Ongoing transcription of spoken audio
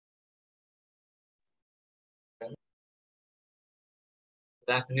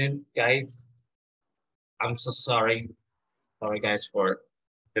Good afternoon, guys. I'm so sorry. Sorry, guys, for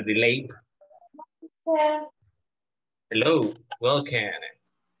the delay. Yeah. Hello, welcome.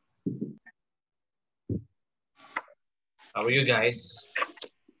 How are you guys?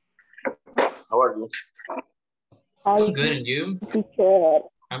 How are you? I'm good, and you? Teacher.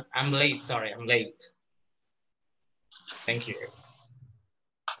 I'm late. Sorry, I'm late. Thank you.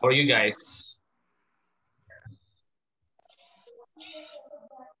 How are you guys?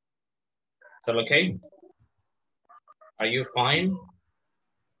 Is that okay? Are you fine?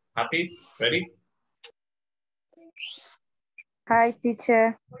 Happy? Ready? Hi,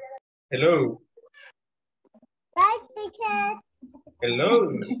 teacher. Hello. Hi, teacher.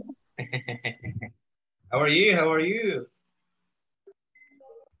 Hello. How are you? How are you?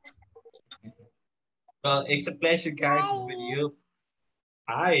 Well, it's a pleasure, guys, with you.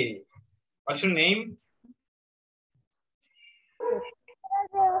 Hi. What's your name?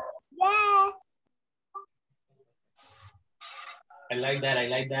 Yeah. I like that. I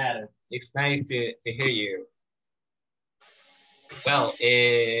like that. It's nice to hear you. Well,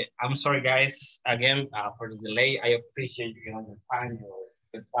 I'm sorry, guys, again, for the delay. I appreciate you your time,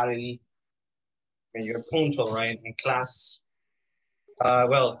 your quality, and you're punctual, right, in class.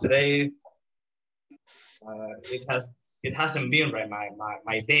 Well, today, it hasn't been, right,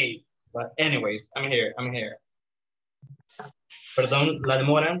 my day. But anyways, I'm here. I'm here. Perdón la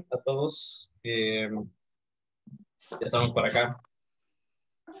demora a todos. Ya estamos por acá.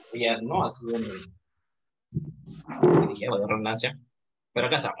 Ya no ha sido un día de redundancia, pero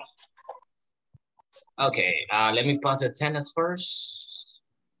acá estamos. Okay, let me pause attendance first.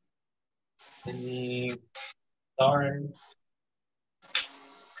 Let me start.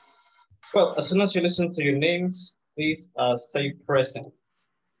 Well, as soon as you listen to your names, please say present.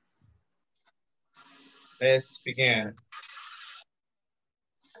 Let's begin.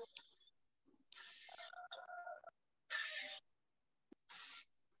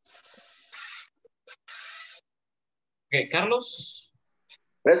 Okay, Carlos.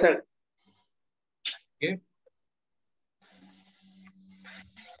 Present. Okay.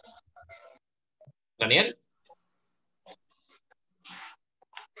 Daniel.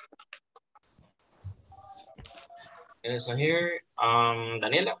 Is here.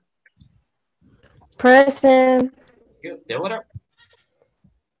 Daniela. Present. You, Deborah.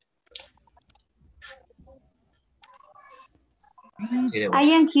 I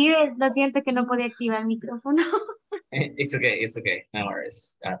am here. Lo siento que no podía activar el micrófono. It's okay. It's okay. No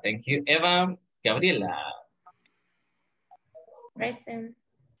worries. Thank you, Eva. Gabriela. Present.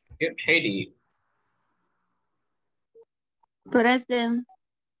 You, Heidi. Present.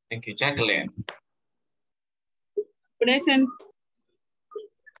 Thank you, Jacqueline. Present.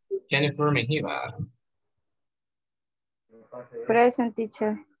 Jennifer Mejiva. Present,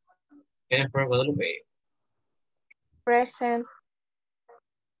 teacher. Jennifer Guadalupe. Present.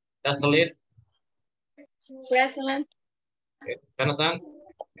 Natalie. Present. Okay. Jonathan.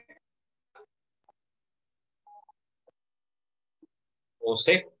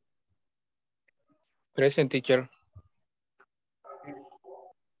 Jose. Present, teacher.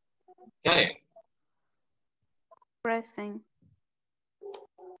 Karen. Present.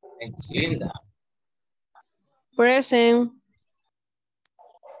 Thanks, Linda. Present.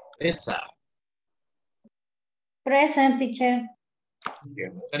 Teresa. Present, teacher. Thank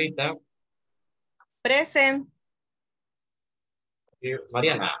you, Margarita. Present. Thank you,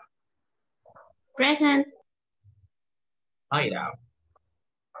 Mariana. Present. Mayra.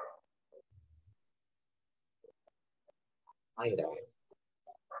 Mayra.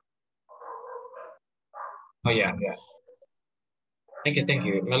 Oh, yeah, yeah. Thank you, thank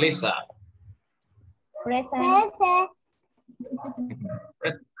you. Melissa. Present.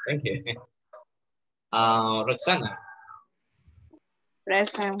 Thank you. Roxana.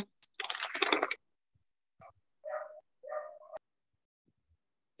 Present.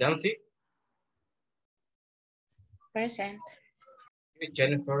 Jancy. Present.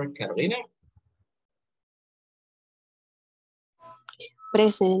 Jennifer Carolina.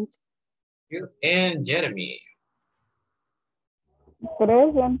 Present. You and Jeremy.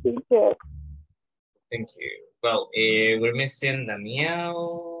 Present, teacher. Thank you. Well, we're missing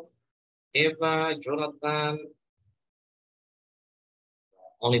Danielle, Eva, Jonathan.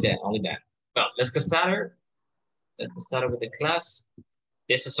 Only that, only that. Well, let's get started. Let's get started with the class.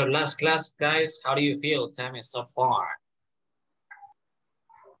 This is our last class, guys. How do you feel? Tell me so far.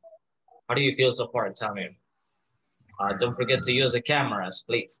 How do you feel so far? Tell me. Don't forget to use the cameras,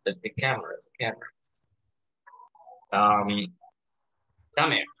 please. The cameras, the cameras. Tell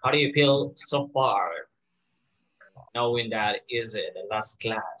me, how do you feel so far? knowing that is the last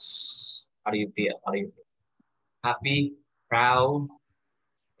class? How do you feel? How do you feel? Happy, proud,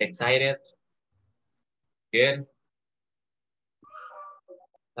 excited? Good?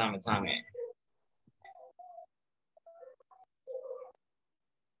 Tell me.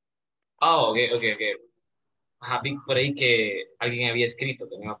 Oh, okay. Happy por ahí que alguien había escrito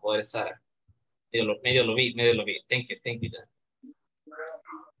que no iba a poder estar. Medio lo vi. Thank you. Dan.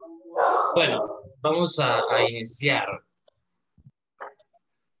 Bueno, vamos a iniciar.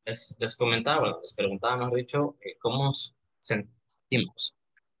 Les comentaba, les preguntaba, mejor dicho, cómo nos sentimos.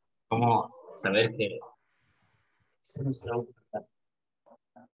 Cómo saber que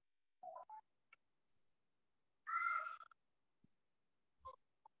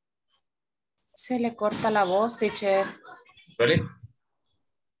Se le corta la voz, teacher. ¿Vale?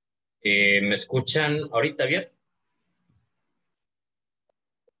 ¿Me escuchan ahorita bien?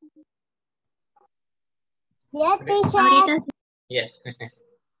 Yes, teacher. Yes.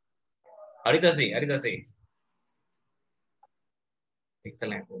 ahorita sí.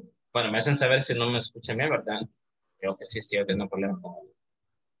 Excelente. Bueno, me hacen saber si no me escuchan bien, ¿verdad? Creo que sí estoy teniendo problemas con él.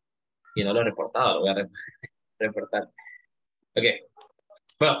 Y no lo he reportado, lo voy a reportar. Ok.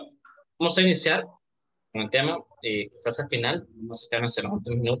 Bueno, vamos a iniciar con el tema. Quizás al final, vamos a quedarnos en los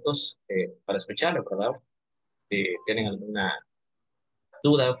últimos minutos para escucharlo, ¿verdad? Si tienen alguna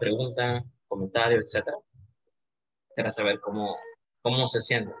duda, pregunta, comentario, etcétera. Quisiera saber cómo se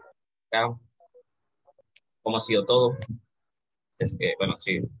siente, ¿verdad? Cómo ha sido todo. Es que, bueno,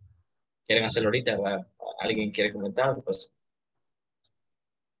 si quieren hacerlo ahorita, ¿verdad? Alguien quiere comentar, pues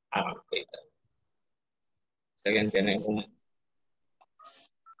háganlo ahorita. Si alguien tiene un...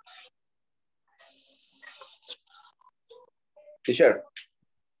 Teacher.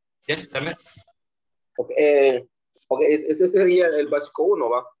 Yes, también. Okay, este sería el básico 1,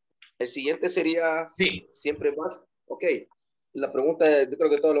 ¿va? El siguiente sería Sí. siempre más. Ok, la pregunta, yo creo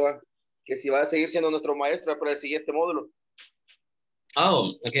que todo lo va. Que si va a seguir siendo nuestro maestro para el siguiente módulo.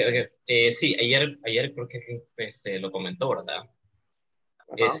 Oh, ok. Sí, ayer creo que lo comentó, ¿verdad?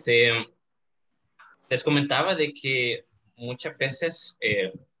 Ajá. Les comentaba de que muchas veces,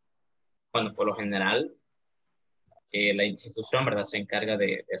 bueno, por lo general, la institución, ¿verdad? Se encarga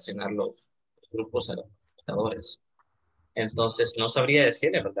de asignar los grupos a los computadores. Entonces, no sabría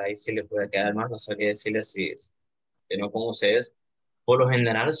decirle, ¿verdad? Y si le puede quedar más, no sabría decirle si no con ustedes. Por lo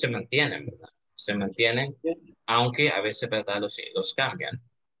general se mantienen, ¿verdad? Se mantienen, aunque a veces, ¿verdad? Los cambian.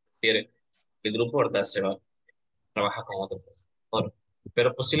 Es decir, el grupo, ¿verdad? Trabaja con otro profesor.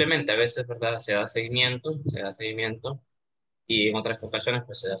 Pero posiblemente a veces, ¿verdad? Se da seguimiento, y en otras ocasiones,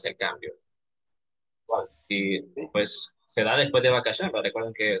 pues se hace el cambio. Y pues se da después de vacaciones, ¿verdad?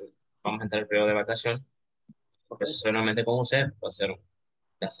 Recuerden que vamos a entrar en el periodo de vacación, porque eso solamente con usted va a ser un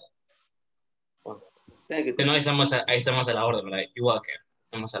placer. Si no, ahí estamos a la orden, ¿verdad? Igual que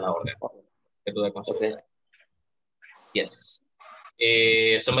estamos a la orden. Que duda con su Okay. Yes.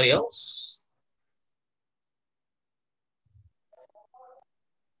 Somebody else?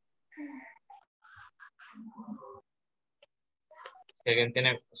 Si alguien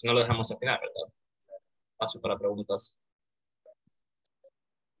tiene, pues no lo dejamos al final, ¿verdad? Paso para preguntas,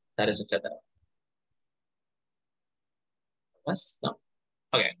 tareas, etcétera. Pues, no.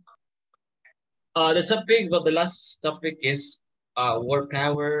 Okay. The last topic is work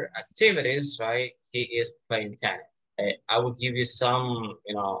hour activities, right? He is playing tennis. I will give you some,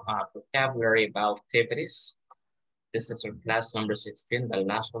 vocabulary about activities. This is our class number 16, the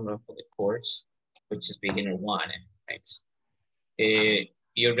last one for the course, which is beginner 1, right?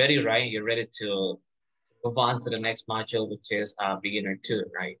 You're ready, right? You're ready to move on to the next module, which is beginner 2,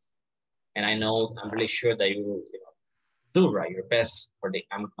 right? And I'm really sure that you will do right your best for the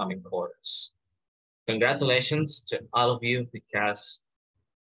upcoming course. Congratulations to all of you because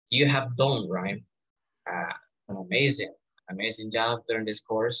you have done right an amazing job during this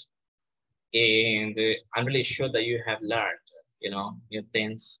course, and I'm really sure that you have learned new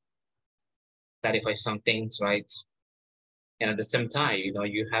things, clarify some things, right? And at the same time,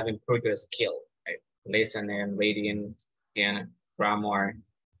 you have improved your skill, right? Listening, reading, and grammar,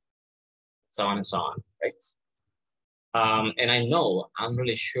 so on and so on, right? And I'm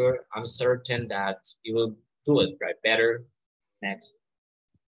really sure, I'm certain that you will do it right better next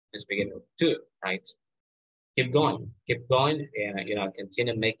this beginning too, right? Keep going, and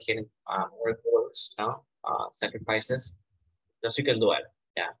continue making more goals, sacrifices. Just you can do it.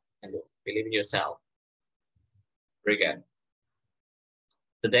 Yeah, and believe in yourself. Very good.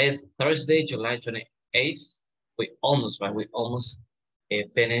 Today is Thursday, July 28th. We almost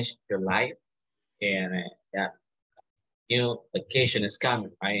finished July, and new vacation is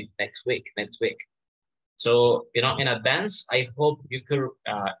coming, right? Next week. So, in advance, I hope you could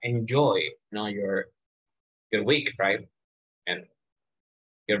enjoy, your week, right? And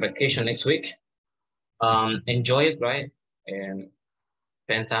your vacation next week. Enjoy it, right? And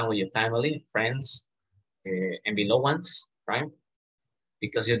spend time with your family, friends, and beloved ones, right?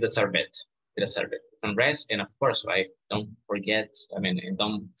 Because you deserve it. You deserve it. And rest, and of course, right? Don't forget, and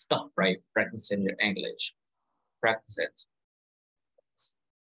don't stop, right? Practicing your English. Practice it.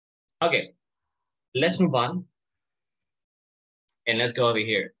 Okay, let's move on. And let's go over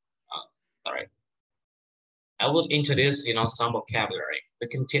here. All right. I will introduce, some vocabulary. We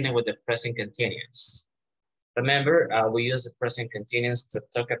continue with the present continuous. Remember, we use the present continuous to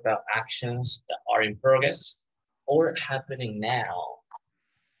talk about actions that are in progress or happening now.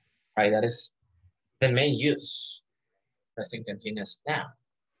 Right, that is the main use. Present continuous now.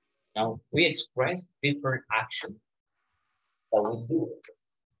 Now, we express different actions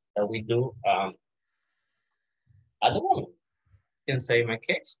that we do at the moment. You can say, in my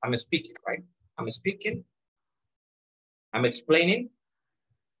case, I'm speaking, right? I'm speaking. I'm explaining,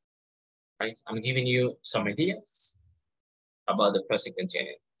 right? I'm giving you some ideas about the present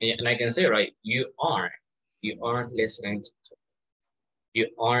continuous. And I can say, right, you are listening to, you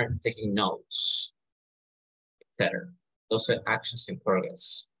are taking notes, etc. Those are actions in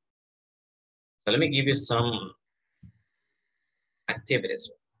progress. So let me give you some activities.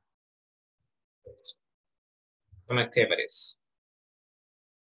 Some activities.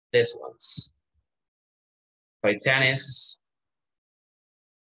 This ones. Play tennis.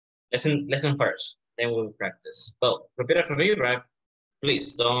 Listen first, then we'll practice. Well, repeat after me, right?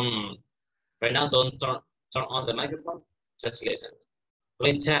 Please don't, right now, don't turn on the microphone. Just listen.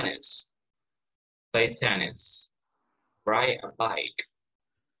 Play tennis. Play tennis. Ride a bike.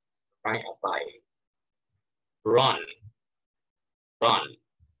 Ride a bike. Run. Run.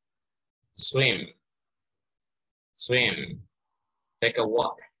 Swim. Swim. Take a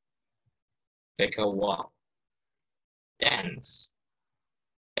walk. Take a walk. Dance.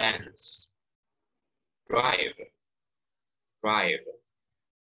 Dance. Drive. Drive.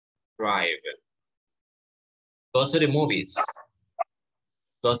 Drive. Go to the movies.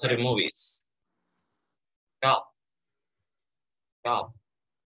 Go to the movies. Go. Go.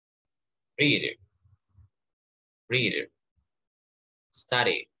 Read. Read.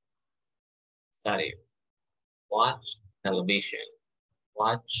 Study. Study. Watch television.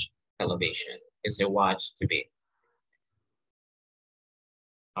 Watch television. It's a watch TV.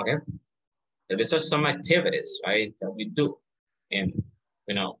 Okay. So these are some activities, right, that we do. And,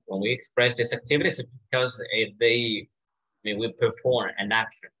 when we express these activities, it's because we perform an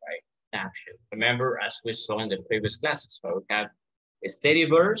action, right? An action. Remember, as we saw in the previous classes, so we have a steady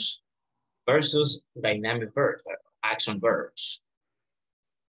verbs versus dynamic verbs, action verbs.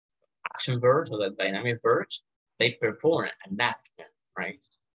 Action verbs or the dynamic verbs, they perform an action, right?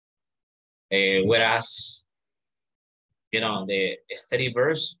 Whereas, the steady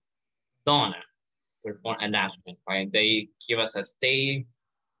verbs don't perform an action, right? They give us a state,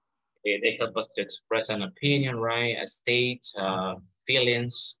 they help us to express an opinion, right? A state,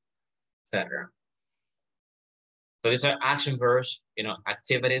 feelings, etc. So these are action verbs,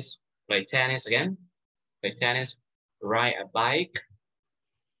 activities. Play tennis again. Play tennis. Ride a bike.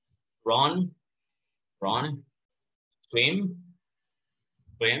 Run. Run. Swim.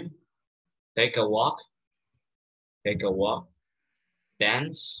 Swim. Take a walk. Take a walk.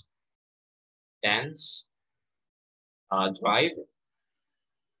 Dance. Dance. Drive.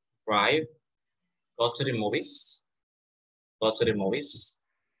 Drive. Go to the movies. Go to the movies.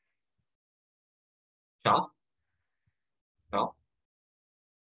 Shop. Shop.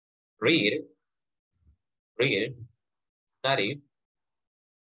 Read. Read. Study.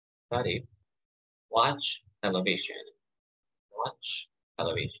 Study. Watch television. Watch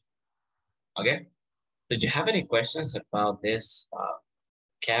television. Okay. Did you have any questions about this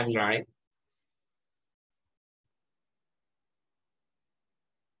vocabulary?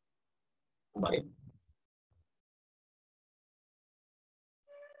 Somebody?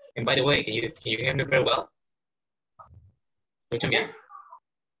 And by the way, can you hear me very well? ¿Escuchan bien?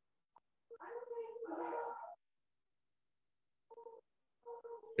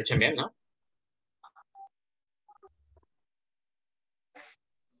 ¿Escuchan bien, no?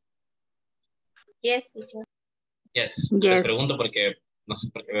 Yes, teacher. Yes. Les pregunto porque no sé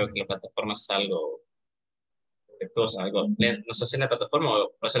por qué veo que la plataforma es algo defectuosa, algo. No sé si es la plataforma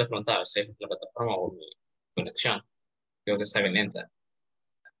o por eso les preguntaba si es la plataforma o mi conexión. Creo que está bien lenta.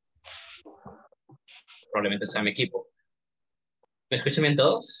 Probablemente sea mi equipo. ¿Me escuchan bien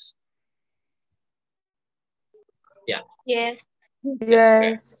todos? Ya. Yes.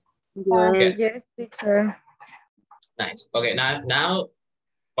 Yes. Yes. Yes, teacher. Nice. Okay, now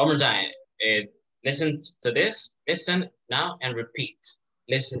one more time. Listen to this. Listen now and repeat.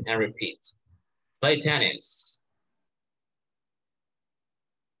 Listen and repeat. Play tennis.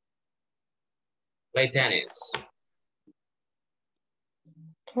 Play tennis.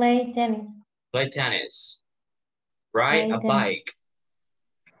 Play tennis. Play tennis. Ride Play a tennis. bike.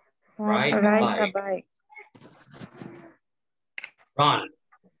 Ride a Ride a bike. bike. Run.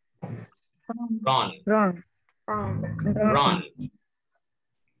 Run. Run. Run.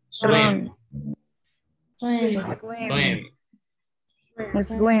 Swim. Swim. Swim.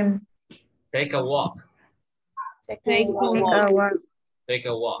 Swim. Take a walk. Take a walk. Take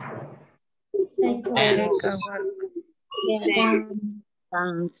a walk. Take a Dance.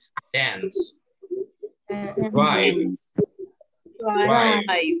 Dance. Dance. walk. Drive. Drive.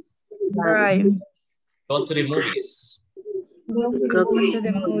 Drive. Go to the movies. Go to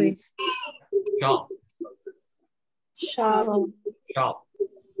the movies. Shop. Shop. Shop.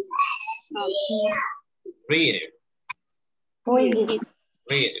 Read. Read.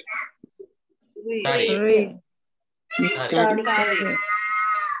 Read. Study. Read. Study. Study.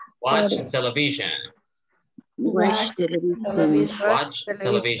 Watch television. Watch television. Watch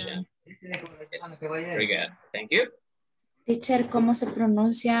television. Yes, very good. Thank you. Teacher, ¿cómo se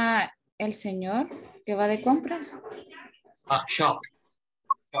pronuncia el señor que va de compras? Shop. Shop.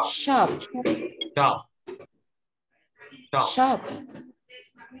 Shop. Shop. Shop.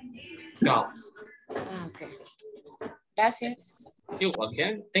 Shop. Ah, ok. Gracias. You're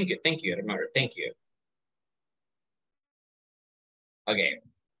welcome. Thank you. Thank you. Remember, thank you. Okay.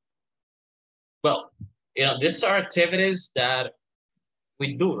 Well, you know, these are activities that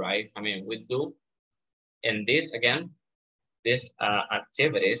we do, right? I mean, we do. And this, again, these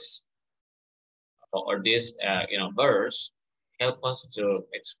activities or these, you know, verbs help us to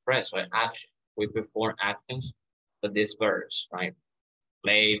express what action. We perform actions with these verbs, right?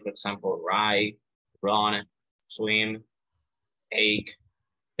 Play, for example, ride, run, swim, take,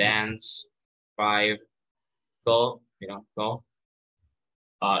 dance, drive, go, you know, go,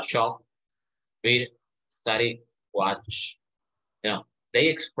 shop, read, study, watch. You know, they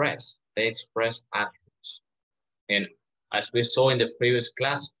express actions. And as we saw in the previous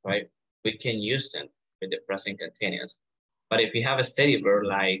class, right, we can use them with the present continuous. But if you have a steady verb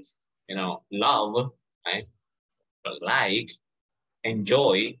like, you know, love, right, like,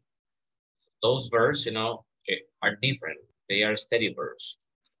 enjoy, those verbs, you know, are different. They are steady verbs.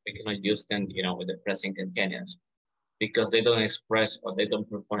 We cannot use them, you know, with the present continuous because they don't express or they don't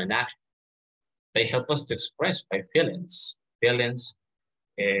perform an action. They help us to express by feelings,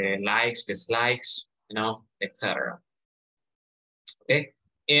 likes, dislikes, you know, etc. Okay,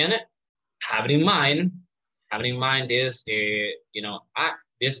 and have in mind is, you know,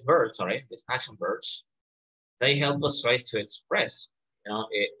 these verbs, sorry, these action verbs, they help us, right, to express, you know,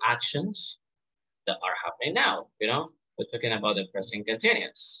 actions that are happening now, you know, we're talking about the present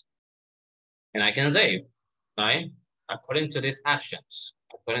continuous. And I can say, right, according to these actions,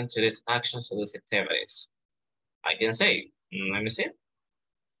 or these activities, I can say, let me see.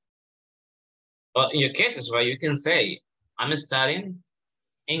 Well, in your cases, right, you can say, I'm studying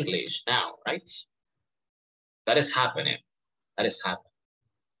English now, right? That is happening. That is happening.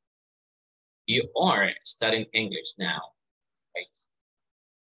 You are studying English now, right?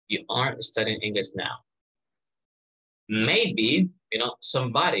 You are studying English now. Maybe, you know,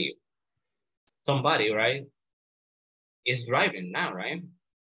 somebody, right, is driving now, right?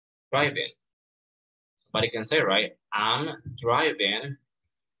 Driving. Somebody can say, right, I'm driving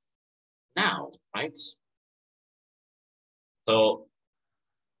now, right? So,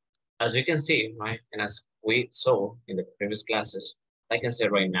 as you can see, right, and as we saw in the previous classes, I can say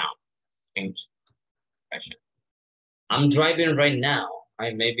right now, change question. I'm driving right now,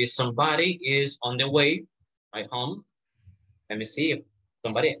 right? Maybe somebody is on the way right home. Let me see if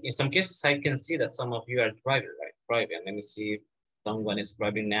somebody, in some cases, I can see that some of you are driving, right? Driving. Let me see if someone is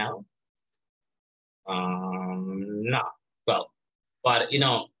driving now. No. Well, but you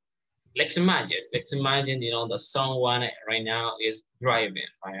know, let's imagine, you know, that someone right now is driving,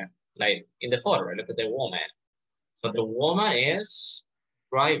 right? Like in the photo, right? Look at the woman. So the woman is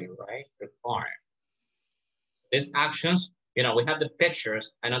driving, right? The car. These actions, you know, we have the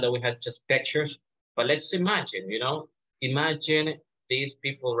pictures. I know that we had just pictures, but let's imagine, you know, imagine these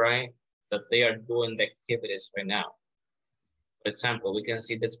people, right? That they are doing the activities right now. For example, we can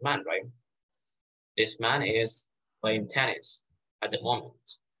see this man, right? This man is playing tennis at the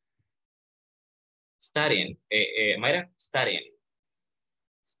moment. Studying, Mayra, studying.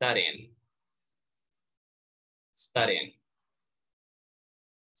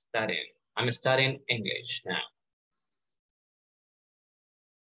 Studying. I'm studying English now.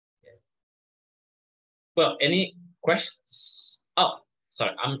 Yes. Well, any questions? Oh,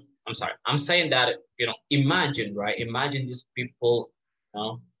 sorry. I'm sorry. I'm saying that, you know, imagine, right? Imagine these people, you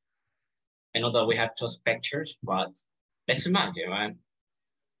know. I know that we have just pictures, but let's imagine, right?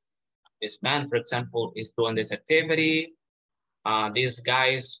 This man, for example, is doing this activity. These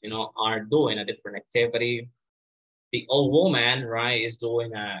guys, you know, are doing a different activity. The old woman, right, is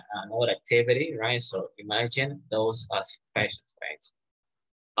doing another activity, right? So imagine those situations, right?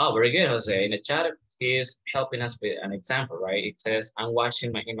 Oh, very good, Jose. In the chat, he is helping us with an example, right? It says, I'm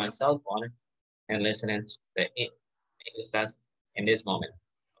watching my cell phone and listening to the English class in this moment.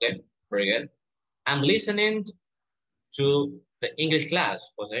 Okay, very good. I'm listening to the English class,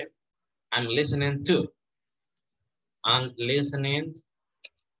 Jose. I'm listening to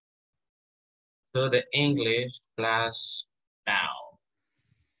the English class now.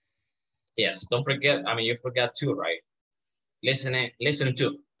 Yes, don't forget, I mean, you forgot to, right? Listen to.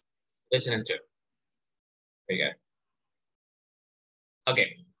 Very good.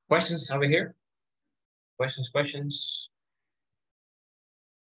 Okay, questions over here? Questions?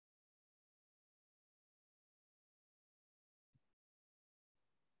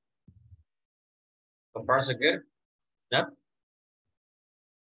 So far, so good? No?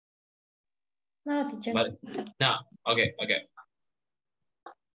 No, teacher. But, no, okay.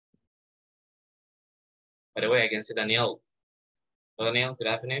 By the way, I can see Daniel. Daniel, good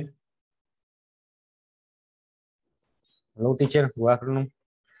afternoon. Hello, teacher. Good afternoon.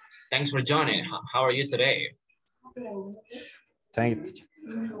 Thanks for joining. How are you today? Thank you, teacher.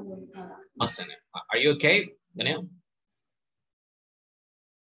 Awesome. Are you okay, Daniel?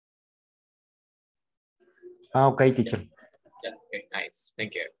 Okay, teacher. Yeah, okay, nice.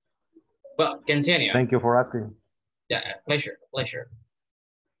 Thank you. Well, continue. Thank you for asking. Yeah, pleasure.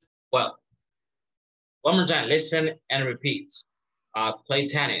 Well, one more time, listen and repeat. Play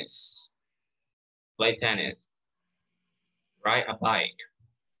tennis. Ride a bike.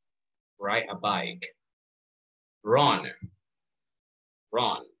 Run.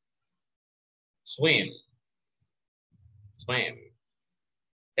 Swim.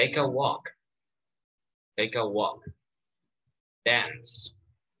 Take a walk. Dance.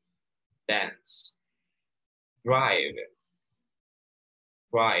 Drive.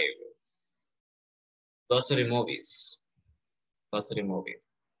 Go to the movies.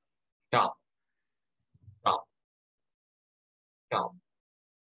 Shop.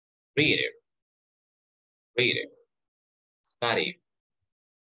 Read it. Study.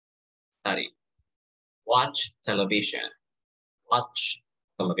 Watch television.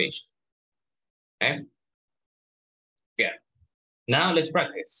 Okay? Yeah. Now let's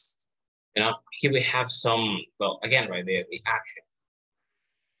practice. You know, here we have some, well, again, right there, the action,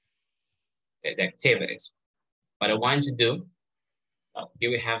 the activities. What I want to do, here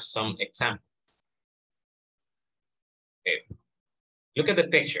we have some examples. Okay. Look at the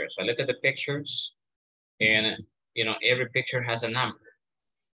pictures. I look at the pictures, and you know, every picture has a number.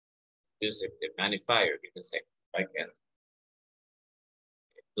 Use the magnifier because I can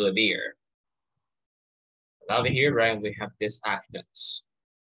do it here. Over here, right, we have these actions.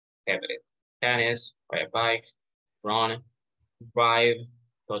 Activities. Tennis, ride a bike, run, drive,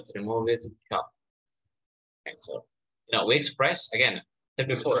 go to the movies, shop. Okay, so, you know, we express, again, said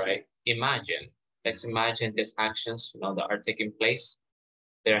before, right? Imagine. Let's imagine these actions, you know, that are taking place.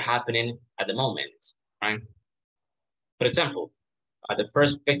 They're happening at the moment, right? For example, the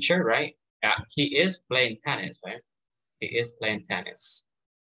first picture, right? He is playing tennis, right? He is playing tennis.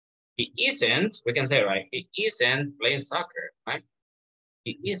 He isn't, we can say, right? He isn't playing soccer, right?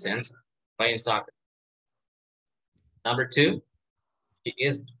 He isn't playing soccer. Number two, he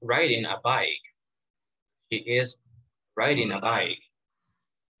is riding a bike. She is riding a bike,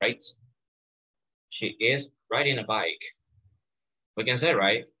 right? She is riding a bike. We can say,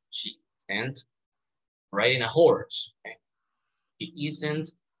 right? She isn't riding a horse. Okay? She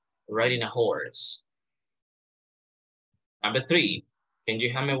isn't riding a horse. Number three. Can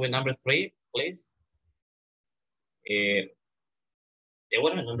you help me with number three, please?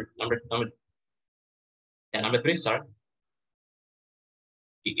 What number three, sorry.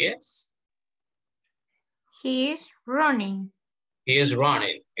 He is? He is running. He is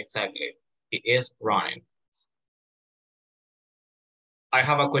running, exactly. He is running. I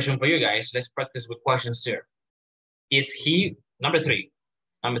have a question for you guys. Let's practice with questions here. Is he, number three,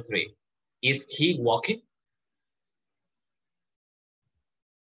 is he walking?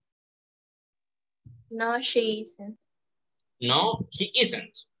 No, she isn't. No, he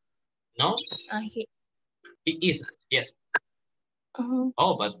isn't. No? He He isn't, yes.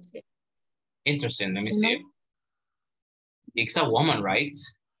 Oh, but interesting. Let me see. It's a woman, right?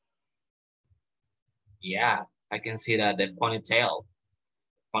 Yeah, I can see that the ponytail.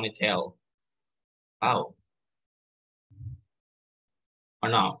 Ponytail. Oh. Or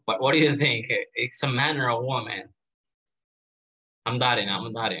no, but what do you think? It's a man or a woman? I'm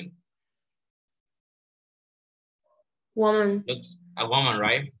nodding. Woman. Looks a woman,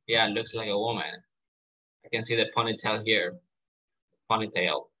 right? Yeah, looks like a woman. I can see the ponytail here.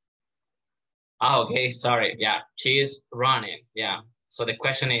 Ponytail. Oh, okay, sorry. Yeah, she is running. Yeah. So the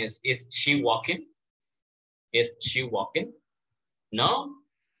question is she walking? Is she walking? No?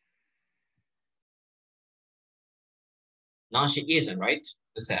 No, she isn't, right?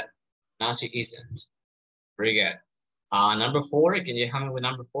 You said. No, she isn't. Very good. Number 4, can you help me with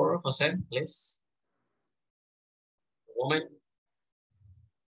number 4, Jose, please? Woman.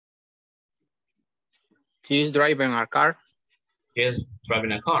 She's driving a car. She is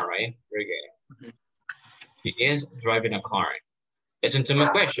driving a car, right? Very good. She is driving a car. Listen to my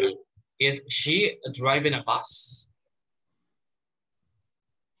question. Is she driving a bus?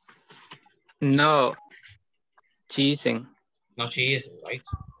 No, she isn't. No, she isn't, right?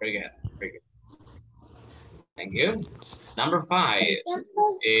 Very good. Very good. Thank you. Number 5.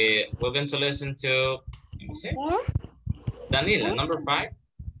 We're going to listen to, let me see. Danila, number 5.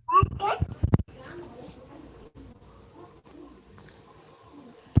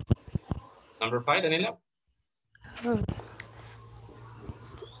 Number 5, Danila.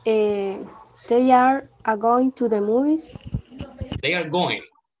 They are going to the movies. They are going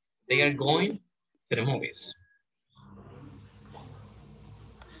to the movies.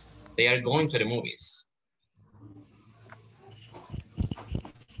 They are going to the movies.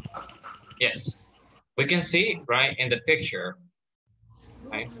 Yes, we can see, right, in the picture,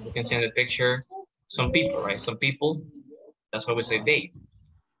 right? We can see in the picture some people, right? Some people, that's why we say they.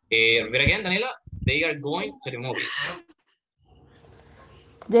 Repeat again, Danila. They are going to the movies.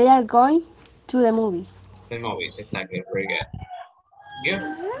 They are going to the movies. The movies, exactly. Very good. Good.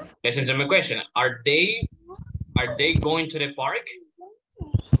 Listen to my question. Are they going to the park?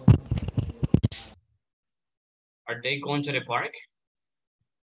 Are they going to the park?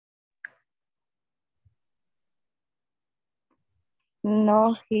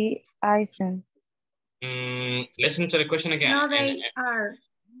 No, he isn't. Listen to the question again. No, they are.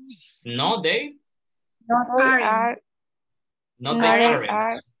 No, they? No, they are. No, they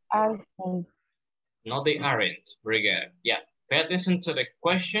aren't. Isn't. No, they aren't. Very good. Yeah. Pay attention to the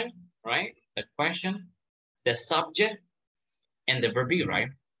question, right? The question, the subject, and the verb be, right?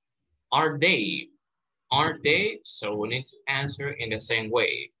 Are they? Are they? So we need to answer in the same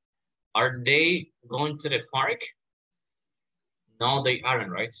way. Are they going to the park? No, they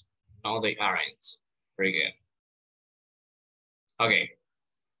aren't, right? No, they aren't. Very good. Okay.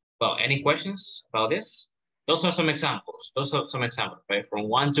 Well, any questions about this? Those are some examples. Right? From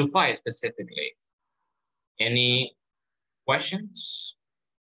 1 to 5 specifically. Any questions?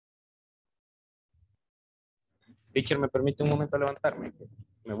 Teacher, ¿me permite un momento levantarme?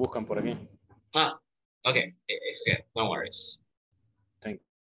 Me buscan por aquí. Ah, okay. It's good. No worries. Thank you.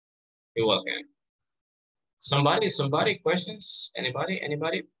 You're welcome. Somebody, questions? Anybody?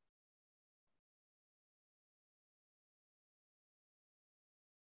 Anybody?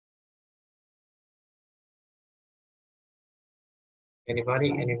 Anybody?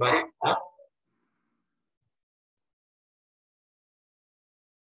 No?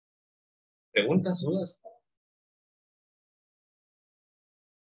 ¿Preguntas, dudas?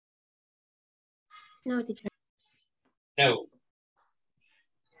 No, teacher. No.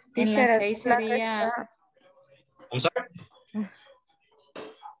 En la 6 sería... I'm sorry?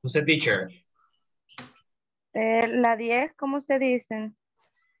 Who's the teacher? La 10, ¿cómo se dicen?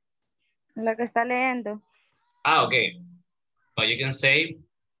 La que está leyendo. Ah, okay. So you can say,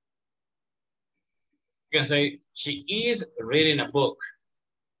 she is reading a book.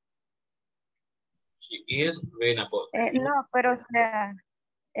 She is reading a book. No, pero o sea,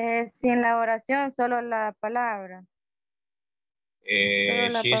 sin la oración, solo la palabra. Solo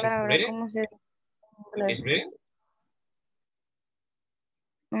la She is palabra, reading? ¿cómo se dice? Is reading?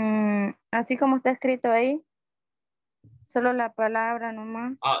 Así como está escrito ahí. Solo la palabra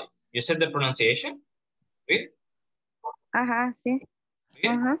nomás. Ah, you said the pronunciation? Read? Ajá, sí.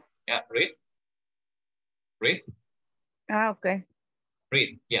 Read? Ajá. Yeah, read. Read. Ah, ok.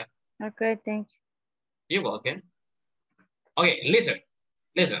 Read, yeah. Ok, thank you. You're welcome. Okay,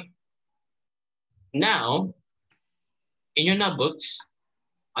 listen. Now, in your notebooks,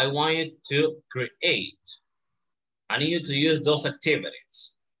 I want you to create. I need you to use those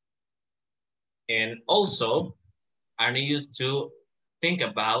activities. And also, I need you to think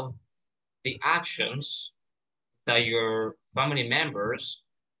about the actions that your family members,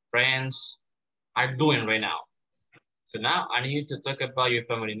 friends are doing right now. So now I need you to talk about your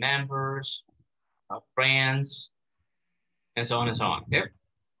family members, friends, and so on and so on. Okay?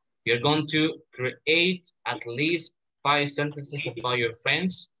 You're going to create at least 5 sentences about your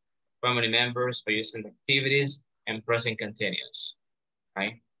friends, family members by using activities and present continuous,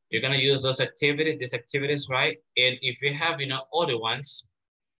 right? You're gonna use those activities, these activities, right? And if you have, other ones,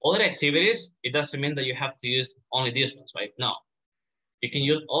 other activities, it doesn't mean that you have to use only these ones, right? No, you can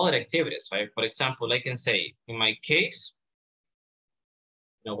use other activities, right? For example, I can say, in my case,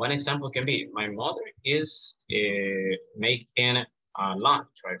 one example can be, my mother is making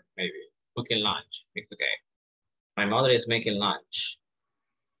lunch, right? Maybe cooking lunch, okay. My mother is making lunch,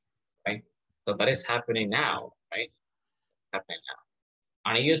 right? So that is happening now, right? Happening now.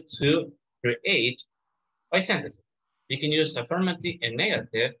 I need you to create 5 sentences. You can use affirmative and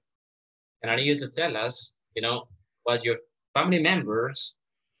negative, and I need you to tell us, what your family members,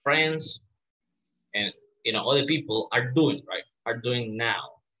 friends, and other people are doing, right? Are doing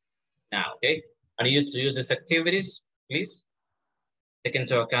now. Now, okay? I need you to use these activities, please. Take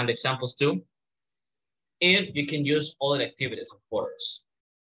into account examples too. And you can use other activities, of course.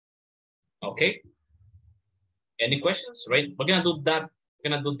 Okay? Any questions, right? We're gonna do that.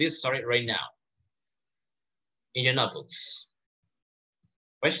 We're gonna do this, right now. In your notebooks.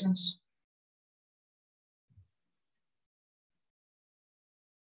 Questions?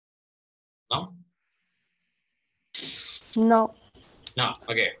 No? No. No,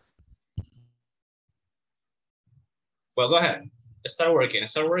 okay. Well, go ahead. Start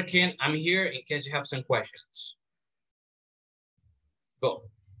working. I'm here in case you have some questions. Go.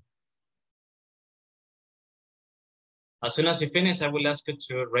 As soon as you finish, I will ask you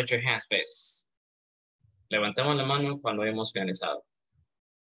to raise your hands, please. Levantamos la mano cuando hemos finalizado.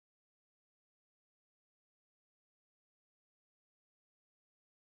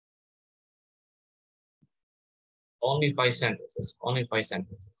 Only 5 sentences. Only 5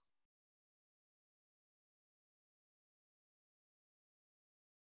 sentences.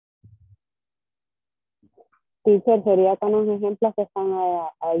 Teacher, ¿sería con los ejemplos que están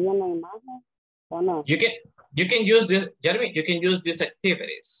ahí en la imagen o no? You can use this, Jeremy, you can use these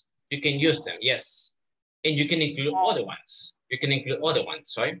activities. You can use them, yes. And you can include other ones. You can include other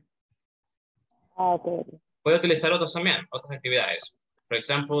ones, right? Okay. Puede utilizar otros también, otras actividades. For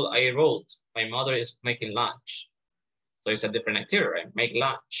example, I wrote, my mother is making lunch. So it's a different activity, right? Make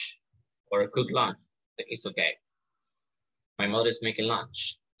lunch or cook lunch. It's okay. My mother is making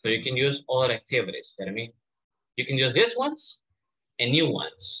lunch. So you can use other activities, you know what I mean? You can use these ones and new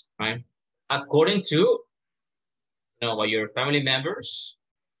ones, right? According to what your family members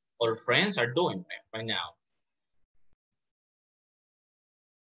or friends are doing right now.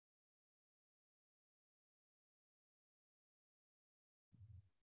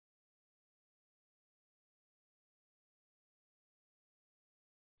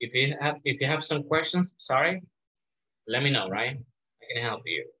 If you have some questions, sorry, let me know, right? I can help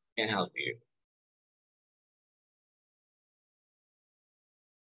you.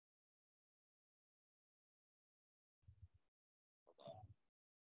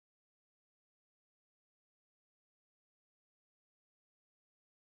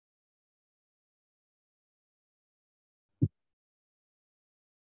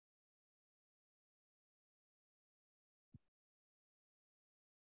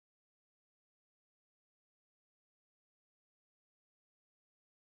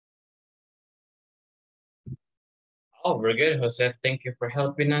 Oh, very good, Jose. Thank you for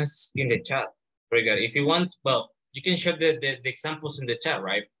helping us in the chat. Very good. If you want, well, you can show the examples in the chat,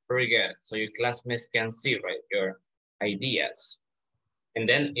 right? Very good. So your classmates can see, right, your ideas. And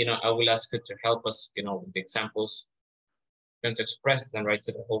then, I will ask you to help us, with the examples and to express them, right,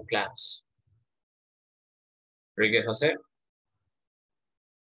 to the whole class. Very good, Jose.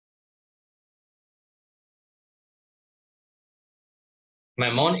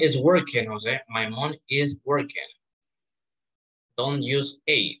 My mom is working, Jose. My mom is working. Don't use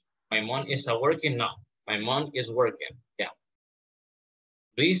a. My mom is working. No, my mom is working. Yeah.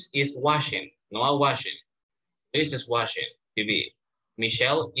 Luis is washing. No, washing. Luis is washing TV.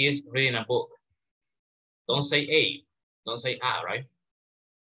 Michelle is reading a book. Don't say a. Don't say a, right?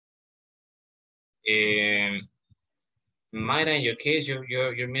 Mayra, in your case,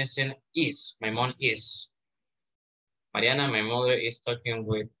 you're missing is. My mom is. Mariana, my mother is talking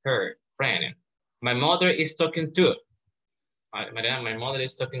with her friend. My mother is talking to. Mariana, my mother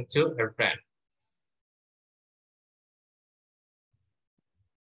is talking to her friend.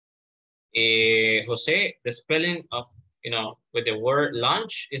 Jose, the spelling of you know, with the word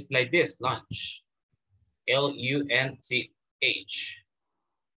lunch, it's like this, lunch. L-U-N-C-H.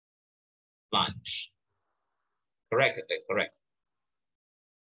 Lunch. Correct, correct.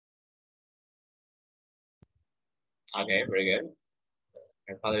 Okay, very good.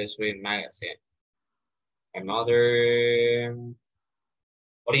 My father is reading magazine. My mother,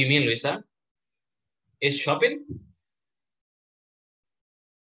 what do you mean, Luisa? Is shopping?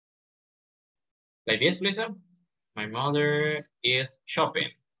 Like this, Luisa? My mother is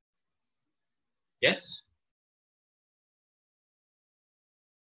shopping. Yes?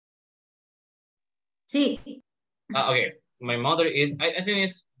 Sí. Okay. My mother is, I think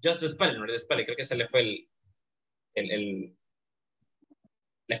it's just the spelling, right? The spelling. Creo que se le fue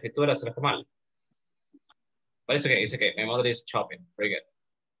la escritura se le fue mal. But it's okay, it's okay. My mother is shopping. Very good.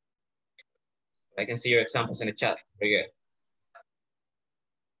 I can see your examples in the chat. Very good.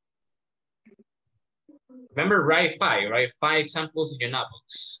 Remember, write 5 examples in your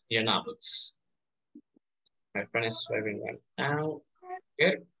notebooks. My friend is driving right now.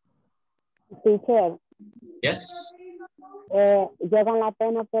 Good. Teacher, Yes. llegan la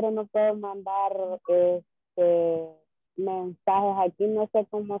pena, pero no puedo mandar mensajes aquí, no sé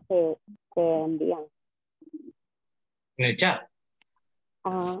cómo se envían. En el chat.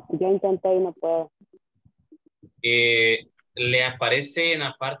 Ajá, yo intenté y no puedo. Le aparece en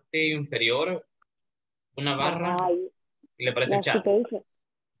la parte inferior una barra. Ajá, y le aparece el chat.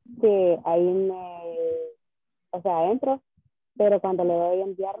 Sí, ahí o sea, entro, pero cuando le doy a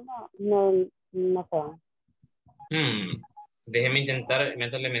enviar, no se van. Déjeme intentar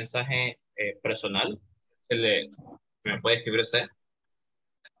meterle mensaje personal. ¿Me puede escribir usted?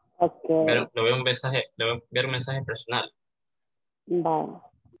 Okay. Le voy a enviar un mensaje personal. Vale.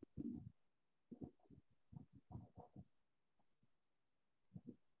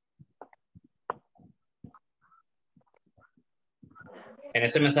 En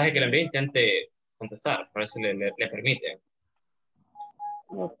ese mensaje que le envié, intente contestar, para ver si le permite.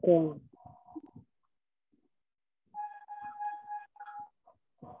 Okay.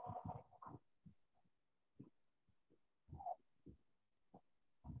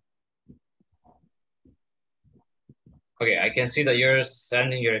 Okay, I can see that you're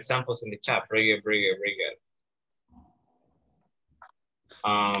sending your examples in the chat. Very good, very good, very good.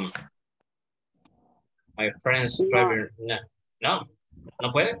 My friend's driving. No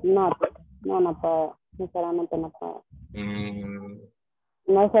puede. No puedo. Sinceramente no puedo.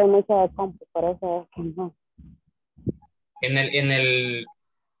 No soy mucho de compu, por eso es que no.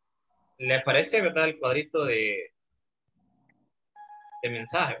 Le aparece, ¿verdad? El cuadrito de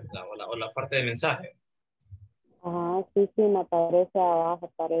mensaje, ¿verdad? O la parte de mensaje. Ajá, sí, me aparece abajo,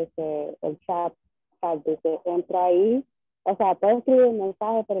 aparece el chat, dice, entra ahí, o sea, puedo escribir un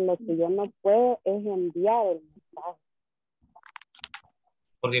mensaje, pero lo que yo no puedo es enviar el mensaje.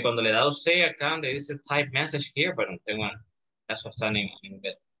 Porque cuando le da usted acá donde dice type message here, bueno, tengo eso está en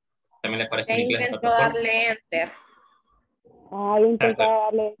inglés. También le aparece en inglés. Intento darle enter. Yo intenté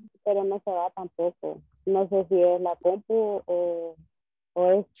darle, pero no se va tampoco. No sé si es la compu o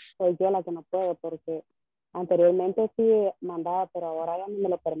soy yo la que no puedo, porque anteriormente sí mandaba, pero ahora ya no me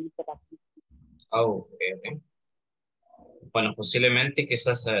lo permite así. Oh, okay. Bueno, posiblemente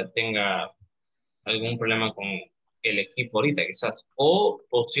quizás tenga algún problema con el equipo ahorita, quizás. O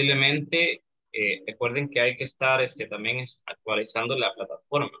posiblemente, recuerden que hay que estar también actualizando la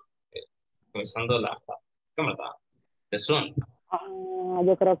plataforma, actualizando la cámara de Zoom.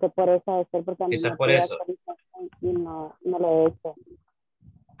 Yo creo que por eso debe ser, porque a mí Quizás me por pide eso. actualización y no lo he hecho.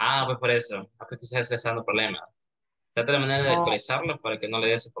 Pues por eso. Porque quizás está dando problemas. Trata la manera de actualizarlo para que no le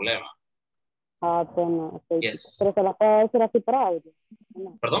dé ese problema. Bueno, Yes. pero se la puedo decir así por audio.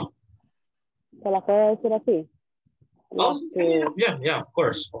 ¿No? ¿Perdón? Se la puedo decir así. Yeah, of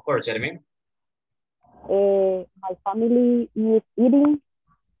course, Jeremy. My family is eating.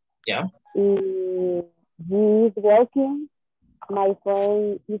 Yeah. He is working. My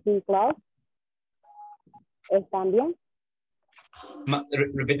friend is in class. ¿Están bien?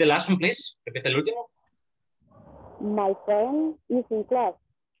 Repeat the last one, please. Repite el último. My friend is in class.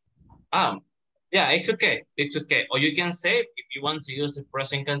 Yeah, it's okay. It's okay. Or you can say, if you want to use the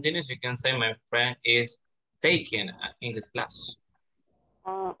present continuous, you can say my friend is taking an English class.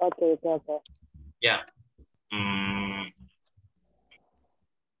 Okay. Yeah.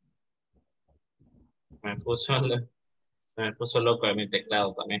 Me puso loco en mi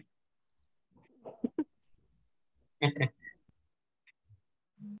teclado también.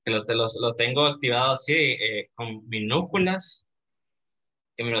 Los tengo activados así, con minúsculas,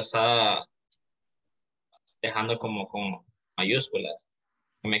 que me los está dejando como con mayúsculas.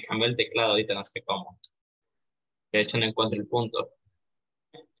 Me cambió el teclado ahorita, no sé cómo. De hecho, no encuentro el punto.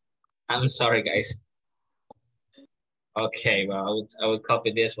 I'm sorry, guys. Okay, well, I would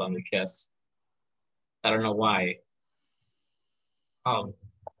copy this one because I don't know why. Oh,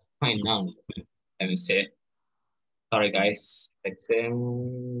 I know. Let me see. Sorry, guys.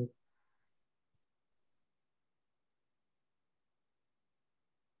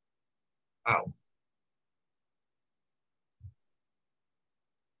 Wow.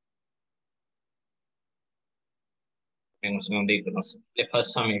 Un segundito, no sé. Le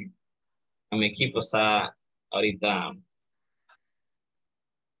pasa a mi equipo, está ahorita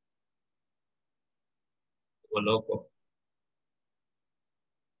loco.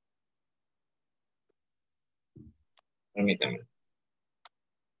 Permítame.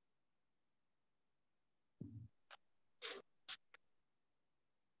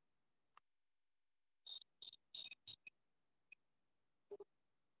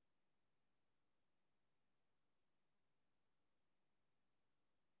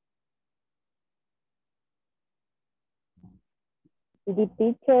 The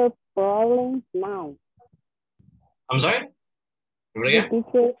teacher problems now. I'm sorry? The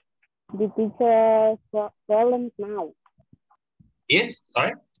teacher problems now. Yes,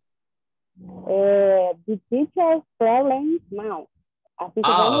 sorry? The teacher's problems now. Así que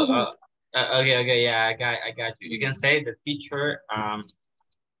Okay, yeah, I got you. You can say the teacher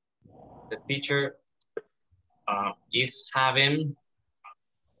is having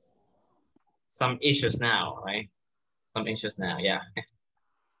some issues now, right? Some issues now, yeah.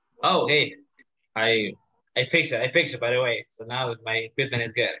 Oh, hey, I fixed it, by the way. So now my equipment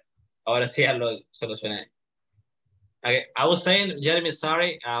is good. Ahora sí ya lo solucioné. Okay, I was saying, Jeremy,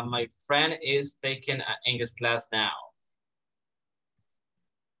 sorry, my friend is taking an English class now.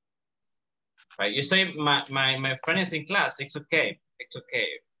 Right, you say my friend is in class. It's okay. It's okay.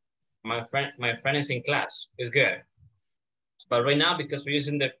 My friend is in class. It's good. But right now, because we're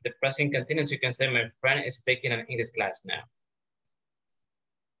using the present continuous, you can say my friend is taking an English class now.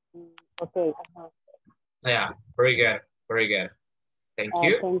 Okay. Yeah, very good. Very good. Thank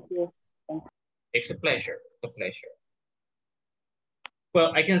you. Thank you. It's a pleasure. A pleasure.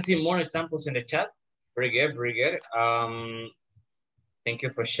 Well, I can see more examples in the chat. Very good. Very good. Thank you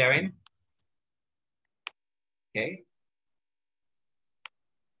for sharing. Okay.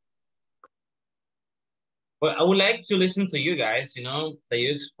 Well, I would like to listen to you guys, you know, that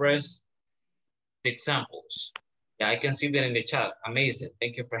you express the examples. Yeah, I can see that in the chat. Amazing.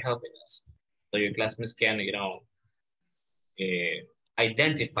 Thank you for helping us. So your classmates can, you know,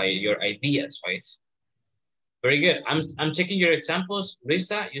 identify your ideas, right? Very good. I'm checking your examples.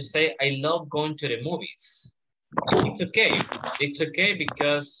 Lisa, you say, I love going to the movies. It's okay. It's okay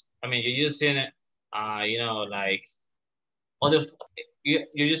because, I mean, you're using, you know, like, you're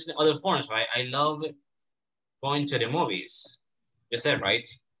using other forms, right? I love going to the movies. You said, right?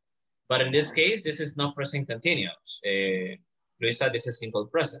 But in this case, this is not present continuous. Luisa, this is simple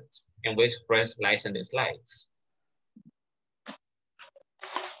present. And we express likes and dislikes.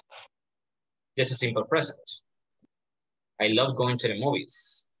 This is simple present. I love going to the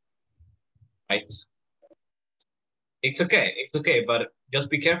movies. Right? It's okay, but just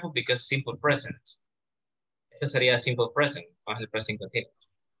be careful because simple present. Este sería simple present, no es el present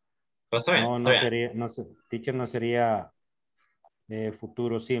continuous. Pues, no sería, no, teacher, no sería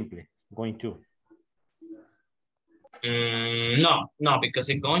futuro simple, going to. No, because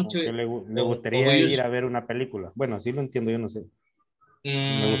it's going to... Le gustaría ir a ver una película. Bueno, sí lo entiendo, yo no sé.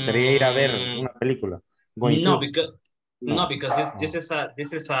 Me gustaría ir a ver una película. No, because this is a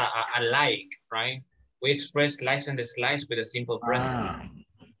like, right? We express likes and dislikes with a simple present.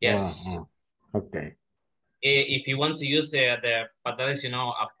 Yes. Okay. If you want to use but that is, you know,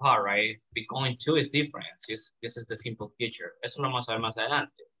 a part, right? Be going to is different. This is the simple future. Eso lo vamos a ver más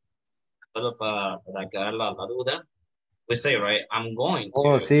adelante. Solo para aclarar la duda. We say, right, I'm going to.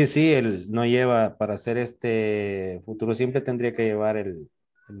 Oh, sí, él no lleva, para hacer este futuro simple tendría que llevar el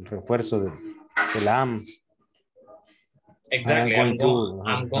refuerzo del am. Exactly, I'm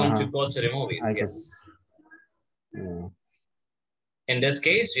going to go to the movies, yes. In this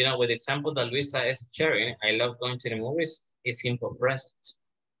case, you know, with the example that Luisa is sharing, I love going to the movies, it's simple present.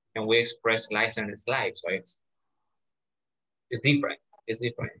 And we express likes and dislikes, right? It's different,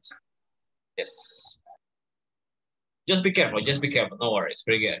 Yes. Just be careful, no worries,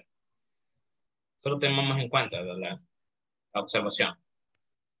 very good. Solo tenemos en cuenta la observación.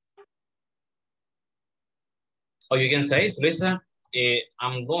 Or you can say, Luisa,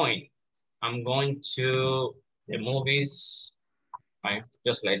 I'm going to the movies, right?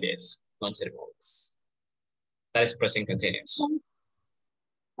 Just like this, going to the movies. That is present continuous.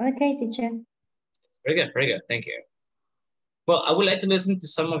 Okay, teacher. Very good, very good. Thank you. Well, I would like to listen to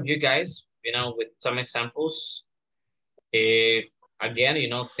some of you guys, you know, with some examples. Again, you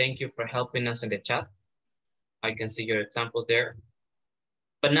know, thank you for helping us in the chat. I can see your examples there.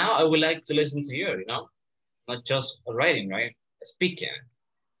 But now I would like to listen to you, you know, not just writing, right? Speaking.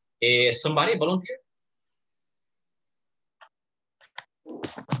 Somebody volunteer?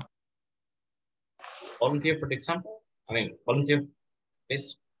 Volunteer for the example? I mean, volunteer,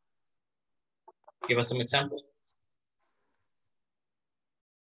 please. Give us some examples.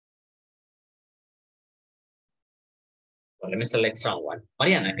 Well, let me select someone.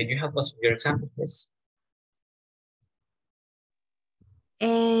 Mariana, can you help us with your example, please?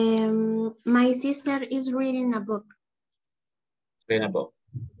 My sister is reading a book. Reading a book.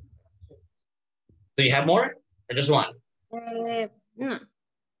 Do you have more or just one? No.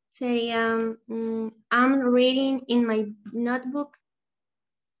 Sería, I'm reading in my notebook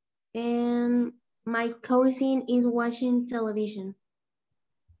and my cousin is watching television.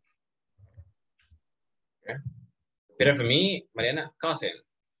 Okay. Better for me, Mariana, cousin.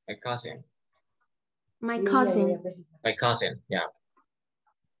 My cousin. My cousin. My cousin, yeah.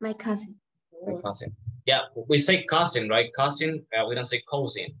 My cousin. My cousin. Yeah, we say cousin, right? Cousin, we don't say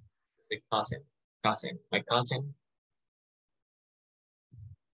cousin. We say cousin. Cousin. My cousin.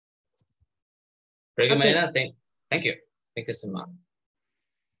 Very good, Okay. Mariana. Thank you. Thank you so much.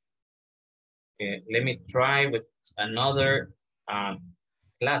 Okay, let me try with another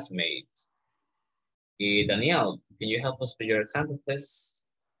classmate. Danielle, can you help us with your example, please?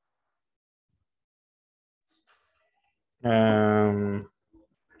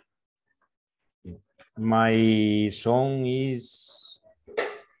 My son is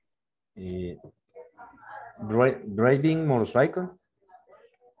driving motorcycle.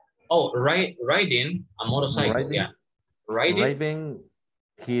 Oh, riding a motorcycle, yeah. Riding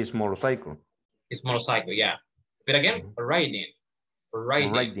his motorcycle. His motorcycle, yeah. But again, riding.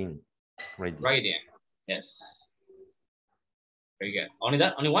 Yes. Very good. Only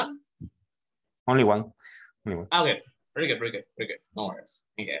that? Only one? Only one. Okay. Very good, very good, very good. No worries.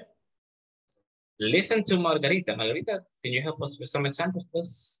 Okay. Listen to Margarita. Margarita, can you help us with some examples,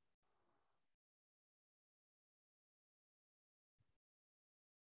 please?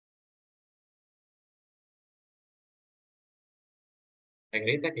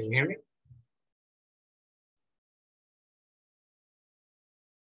 Margarita, can you hear me?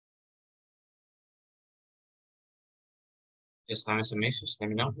 Just having some issues. Let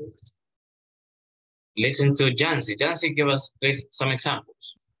me know, please. Listen to Jancy. Jancy, give us please some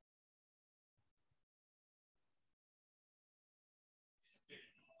examples.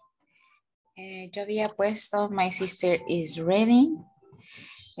 Yo había puesto my sister is reading.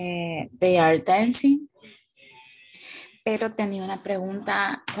 They are dancing. Pero tenía una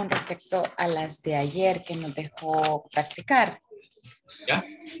pregunta con respecto a las de ayer que nos dejó practicar. ¿Ya?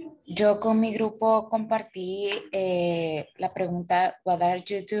 Yo con mi grupo compartí la pregunta, what are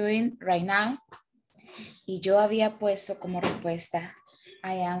you doing right now? Y yo había puesto como respuesta,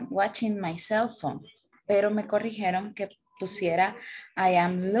 I am watching my cell phone. Pero me corrigieron que pusiera, I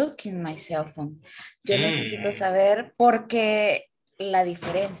am looking my cell phone. Yo necesito saber por qué la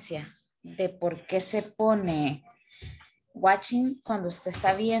diferencia de por qué se pone watching cuando usted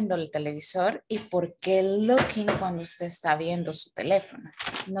está viendo el televisor y por qué looking cuando usted está viendo su teléfono.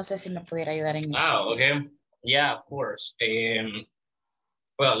 No sé si me pudiera ayudar en eso. Oh, okay. Yeah, of course.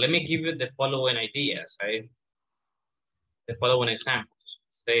 Well, let me give you the following ideas, right? The following examples.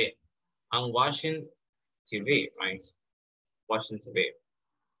 Say, I'm watching TV, right? Watching TV.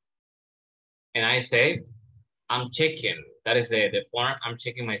 And I say, I'm checking. That is the form. I'm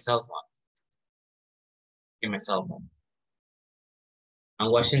checking my cell phone. Checking my cell phone.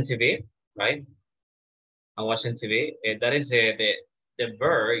 I'm watching TV, right? I'm watching TV. That is the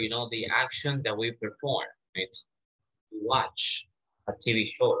verb, you know, the action that we perform, right? Watch a TV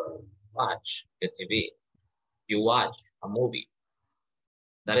show, watch the TV. You watch a movie.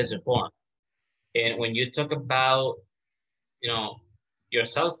 That is the form. And when you talk about, you know, your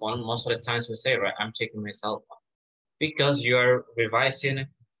cell phone, most of the times we say, right, I'm checking my cell phone. Because you're revising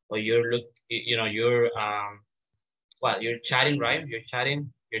or you're you're chatting, right? You're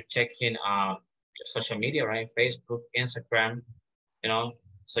chatting, you're checking your social media, right? Facebook, Instagram, you know.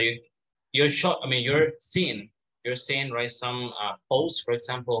 So you're seeing right some posts, for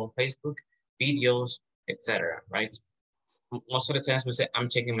example, on Facebook, videos, etc. Right? Most of the times we say, I'm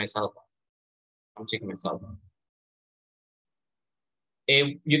checking my cell phone. I'm checking my cell phone.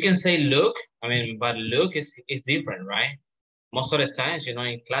 You can say look, but look is different, right? Most of the times, you know,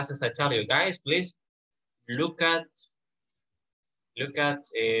 in classes, I tell you, guys, please look at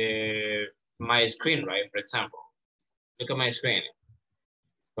my screen, right? For example, look at my screen.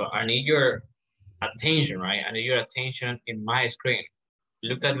 So I need your attention, right? I need your attention in my screen.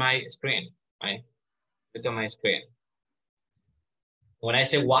 Look at my screen, right? Look at my screen. When I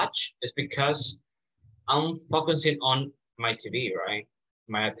say watch, it's because I'm focusing on my TV, right?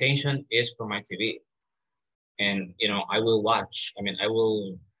 My attention is for my TV. And, you know, I will watch. I mean, I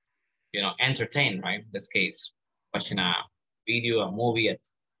will, you know, entertain, right? In this case, watching a video, a movie, a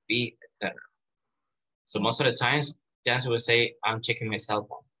TV, etc. So most of the times, the answer will say, I'm checking my cell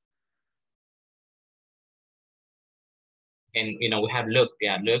phone. And, you know, we have look,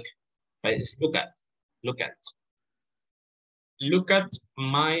 yeah, look, but it's look at, look at. Look at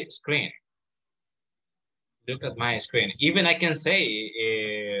my screen. Look at my screen. Even I can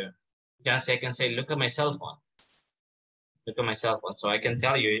say, Jancy, I can say, look at my cell phone. Look at my cell phone. So I can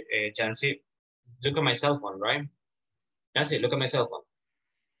tell you, Jancy, look at my cell phone, right? Jancy, look at my cell phone,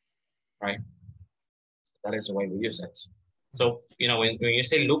 right? That is the way we use it. So, you know, when you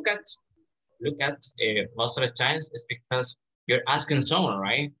say look at, most of the times it's because you're asking someone,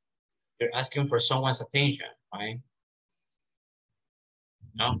 right? You're asking for someone's attention, right?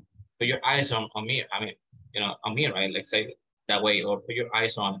 No, put your eyes on me. I mean, you know, on me, right? Let's say that way, or put your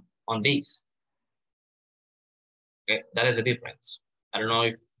eyes on these. Okay, that is the difference. I don't know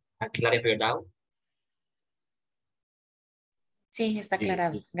if I clarified it out. Sí, está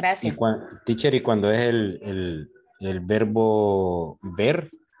aclarado. Gracias. Teacher, y cuando es el verbo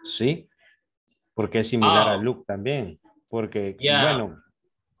ver, sí, porque es similar a look también. Porque, bueno,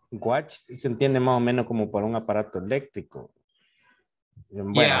 watch se entiende más o menos como por un aparato eléctrico.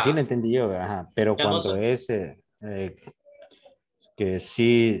 Bueno, así lo entendí yo, ajá. Pero cuando es que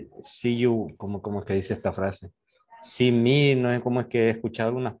sí, you, ¿cómo es que dice esta frase? Sí, me, no es como es que he escuchado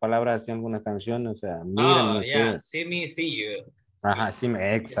algunas palabras así en algunas canciones, o sea, mírame, See me, see you. Ajá, sí,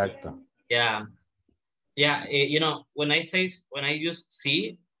 exacto. Yeah, you know, when I use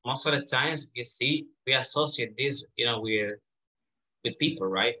see, most of the times you see, we associate this, you know, with people,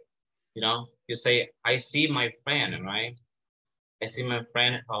 right? You know, you say, I see my friend, right? I see my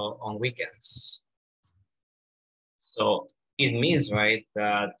friend on weekends. So it means, right,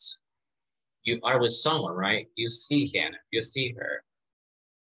 that you are with someone, right? You see him, you see her.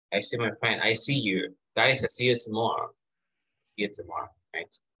 I see my friend, I see you. Guys, I see you tomorrow. See you tomorrow,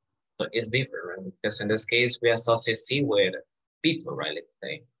 right? So it's different, right? Because in this case, we associate see with people, right? Let's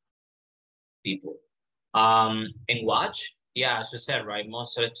say people. And watch, yeah, as you said, right?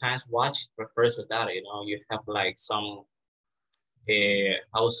 Most of the times watch refers to that, you know, you have like some, I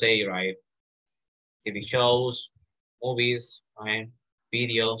would say, right, TV shows, movies, right,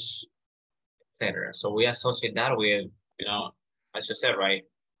 videos, etc. So we associate that with, you know, as you said, right,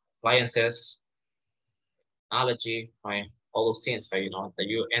 appliances, technology, right, all those things, right, you know, that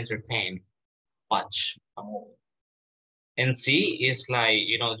you entertain, watch a movie. And see is like,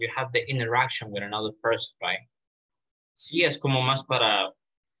 you know, you have the interaction with another person, right? Sí es como más para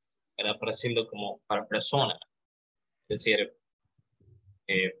decirlo como para persona. Es decir,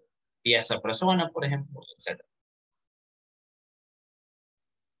 y esa persona, por ejemplo, etc.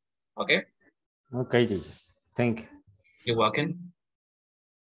 Okay? Okay, teacher. Thank you. You're welcome.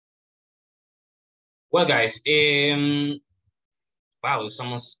 Well, guys, wow, it's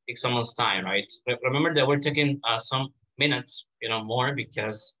almost time, right? Remember that we're taking some minutes, you know, more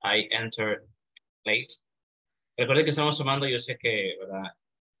because I entered late. Recuerden que estamos sumando, yo sé que, ¿verdad?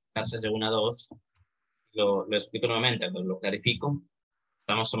 Clases de 1 a 2, lo explico nuevamente, lo clarifico.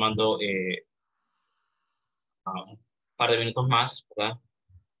 Estamos sumando un par de minutos más, ¿verdad?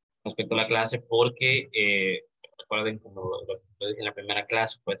 Respecto a la clase, porque recuerden, como lo dije en la primera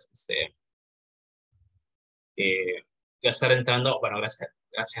clase, pues voy a estar entrando, bueno, gracias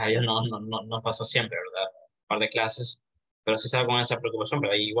a Dios no pasó siempre, ¿verdad? Un par de clases, pero sí estaba con esa preocupación,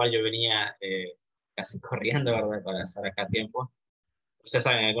 pero igual yo venía casi corriendo, ¿verdad? Para estar acá a tiempo. Ustedes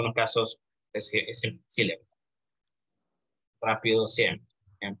saben, en algunos casos es imposible. Rápido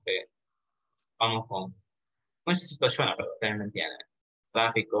siempre vamos con esa situación, pero ustedes me entienden.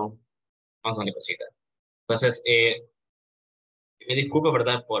 Tráfico, vamos con la cosita. Entonces, me disculpo,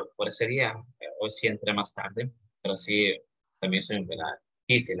 ¿verdad? Por ese día. Hoy sí entré más tarde, pero sí, también soy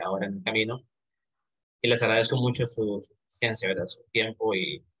difícil ahora en el camino. Y les agradezco mucho su paciencia, ¿verdad? Su tiempo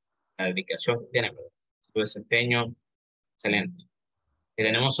y la dedicación que tienen, ¿verdad? Su desempeño, excelente.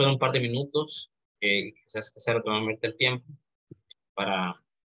 Tenemos solo un par de minutos, quizás que se retomen el tiempo para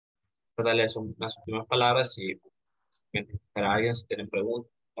darles unas últimas palabras y para alguien si tienen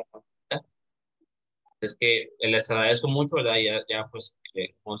preguntas. Es que les agradezco mucho, ¿verdad? Ya pues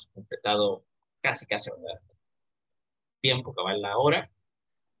hemos completado casi, ¿verdad? Tiempo, cabal la hora.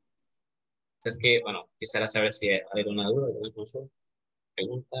 Es que, bueno, quisiera saber si hay alguna duda, alguna consulta,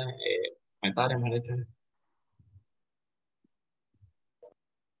 pregunta, comentario, mejor dicho.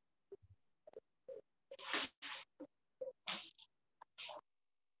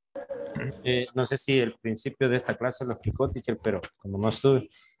 No sé si el principio de esta clase lo explicó, teacher, pero como no estuve,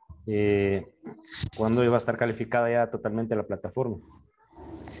 ¿cuándo iba a estar calificada ya totalmente la plataforma?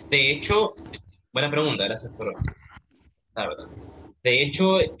 De hecho, buena pregunta, gracias por la verdad. De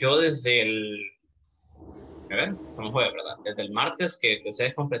hecho, yo desde a ver, estamos jueves, ¿verdad? Desde el martes que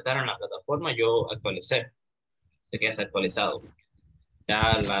ustedes completaron la plataforma, yo actualicé, de que ya está actualizado. Ya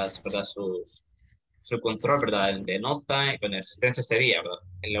 ¿verdad? Su control, ¿verdad? De nota y con asistencia ese día, ¿verdad?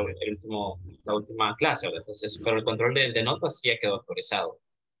 La última clase, ¿verdad? Entonces, pero el control de notas sí ya quedó actualizado.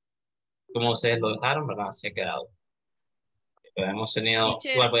 Como ustedes lo dejaron, ¿verdad? Sí ha quedado. Pero hemos tenido...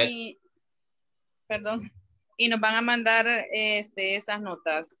 Teacher, perdón, y nos van a mandar esas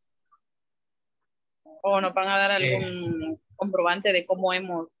notas o nos van a dar algún comprobante de cómo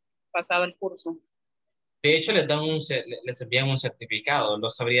hemos pasado el curso. De hecho, les envían un certificado. No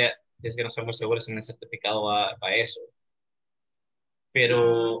sabría, es que no estoy muy seguro si en el certificado va eso.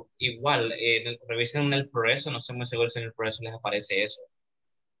 Pero igual, revisen el progreso, no estoy muy seguro si en el progreso les aparece eso.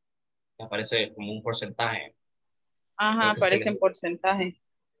 Les aparece como un porcentaje. Ajá, aparece en porcentaje.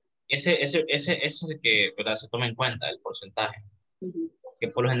 Ese es el que, ¿verdad? Se toma en cuenta, el porcentaje. Que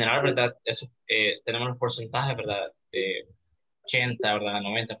por lo general, ¿verdad? Tenemos los porcentajes, ¿verdad? De 80, ¿verdad?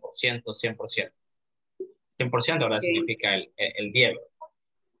 90%, 100%. 100%, ¿verdad? Significa el 10.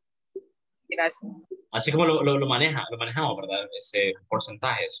 Gracias. Así como lo manejamos, ¿verdad? Ese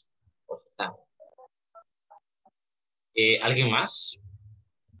porcentaje. ¿Alguien más?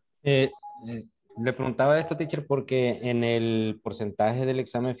 Le preguntaba esto, teacher, porque en el porcentaje del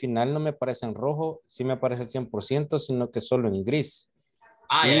examen final no me aparece en rojo, sí me aparece el 100%, sino que solo en gris.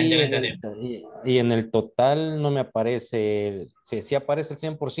 Y en el total no me aparece, sí aparece el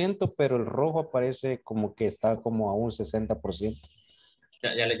 100%, pero el rojo aparece como que está como a un 60%.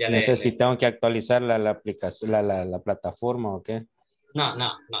 No sé si tengo que actualizar la aplicación, la plataforma o qué. No.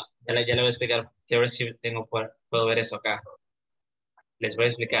 Ya le voy a explicar. Quiero ver si puedo ver eso acá. Les voy a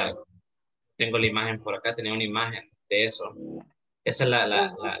explicar. Tengo la imagen por acá, tenía una imagen de eso. Esa es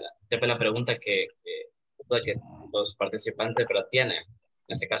siempre la pregunta que los participantes pero tienen.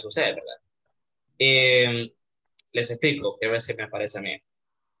 En ese caso usted, ¿verdad? Les explico, quiero ver si me aparece a mí.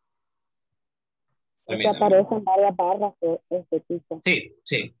 Que aparecen varias barras tipo.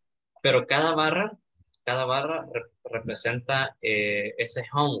 Sí, pero cada barra representa ese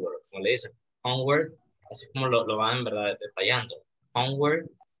homework, como le dicen, homework, así como lo van, ¿verdad? Detallando. Homework,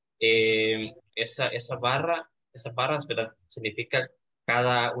 esas barras, ¿verdad? Significa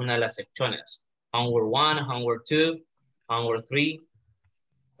cada una de las secciones. Homework 1, homework 2, homework 3,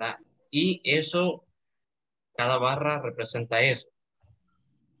 ¿verdad? Y eso, cada barra representa eso.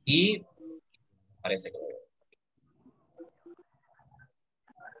 Y parece que...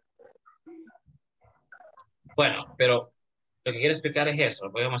 Bueno, pero lo que quiero explicar es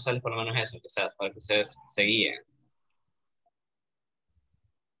eso. Voy a mostrarles por lo menos eso, quizás, para que ustedes se guíen.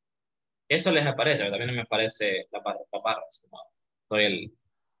 Eso les aparece, pero también me aparece las barras, como soy el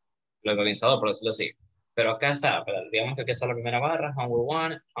organizador, por decirlo así. Pero acá está, ¿verdad? Digamos que aquí está la primera barra, homework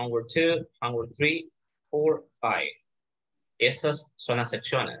 1, homework 2, homework 3, 4, 5. Esas son las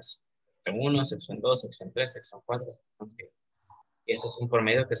secciones. Sección 1, sección 2, sección 3, sección 4, sección 5. Y eso es un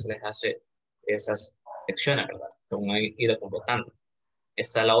promedio que se les hace de esas secciones, ¿verdad? Como he ido completando.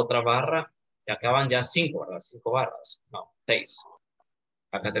 Está la otra barra, que acaban ya 5, ¿verdad? 5 barras, no, 6.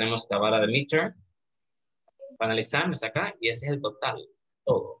 Acá tenemos esta barra de midterm, final exam es acá, y ese es el total,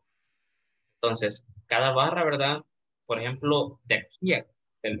 todo. Entonces, cada barra, ¿verdad? Por ejemplo, de aquí,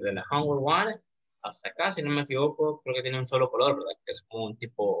 de la homework 1 hasta acá, si no me equivoco, creo que tiene un solo color, ¿verdad? Que es como un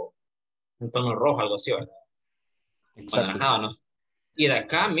tono rojo, algo así, ¿verdad? Anaranjado, ¿no? Y de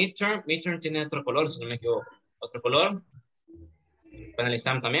acá, midterm tiene otro color, si no me equivoco. Otro color. Final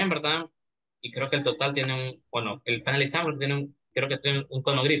exam también, ¿verdad? Y creo que el total tiene el final exam creo que tiene un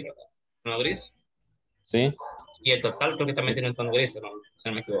tono gris, ¿verdad? ¿Tono gris? Sí. Y el total creo que también tiene un tono gris, ¿no? Si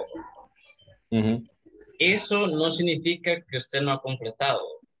no me equivoco. Eso no significa que usted no ha completado.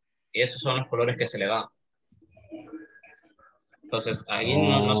 Esos son los colores que se le dan. Entonces, ahí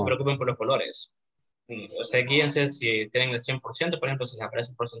no se preocupen por los colores. O sea, guíense si tienen el 100%, por ejemplo, si les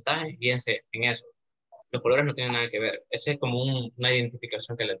aparece un porcentaje, guíense en eso. Los colores no tienen nada que ver. Ese es como una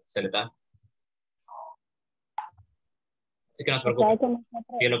identificación que se le da. Así que no se preocupen.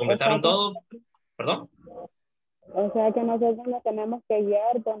 Si lo completaron todo, ¿perdón? O sea que nosotros nos tenemos que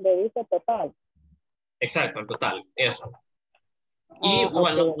guiar donde dice total. Exacto, el total, eso. Y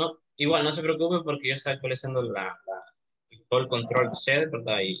bueno, igual no se preocupe porque yo estoy actualizando todo el control de ustedes,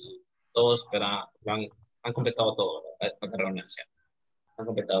 ¿verdad? Y todos, ¿verdad? Han completado todo, ¿verdad? La redundancia. Han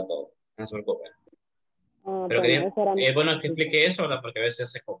completado todo, no se preocupen. Pero quería, bueno que explique eso, ¿verdad? Porque a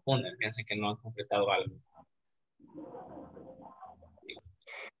veces se confunden, piensan que no han completado algo.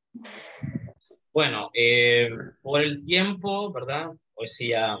 Bueno, por el tiempo, ¿verdad? Hoy sí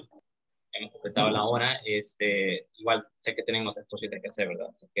ya hemos completado la hora. Igual sé que tienen otras cositas que hacer, ¿verdad?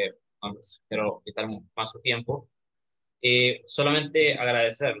 Así que vamos, quiero quitar más su tiempo. Solamente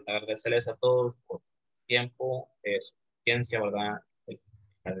agradecerles a todos por su tiempo, su paciencia, ¿verdad?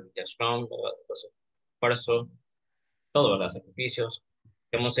 La dedicación, ¿verdad? Los esfuerzos, todo, los sacrificios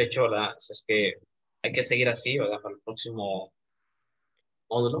que hemos hecho, ¿verdad? Así es que hay que seguir así, ¿verdad? Para el próximo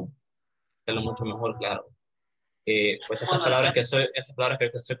módulo, hacerlo mucho mejor, claro. Pues estas palabras que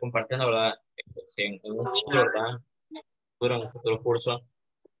estoy compartiendo, ¿verdad? Pues en un futuro, ¿verdad? En un futuro curso,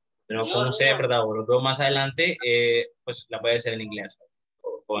 pero como sea, ¿verdad? O lo veo más adelante, pues la puede hacer en inglés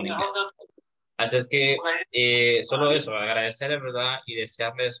o en inglés. Así es que solo eso, agradecerles, ¿verdad? Y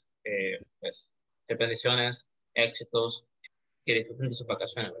desearles, pues, bendiciones, éxitos, que disfruten de sus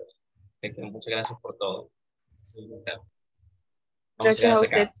vacaciones, ¿verdad? Así que muchas gracias por todo. Sí, gracias a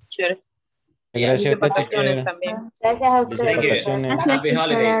usted, teacher. Gracias, vacaciones también. Gracias a usted. Thank you. Happy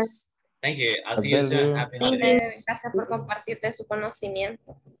holidays. Thank you. I'll see you soon. Happy holidays. Gracias por compartir de su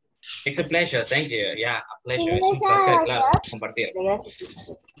conocimiento. It's a pleasure. Thank you. Yeah, a pleasure. Es un placer, claro, compartir. Gracias,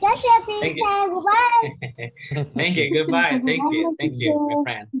 Thank you. Goodbye. Thank you. Goodbye. Thank you, my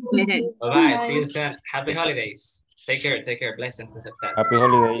friend. Bye-bye. See you soon. Happy holidays. Take care. Take care. Blessings and success. Happy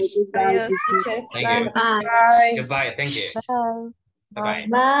holidays. Adiós, teacher. Thank you. Bye. Goodbye. Thank you. Bye. Bye-bye.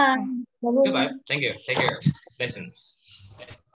 Bye. Goodbye. Thank you. Take care. Blessings.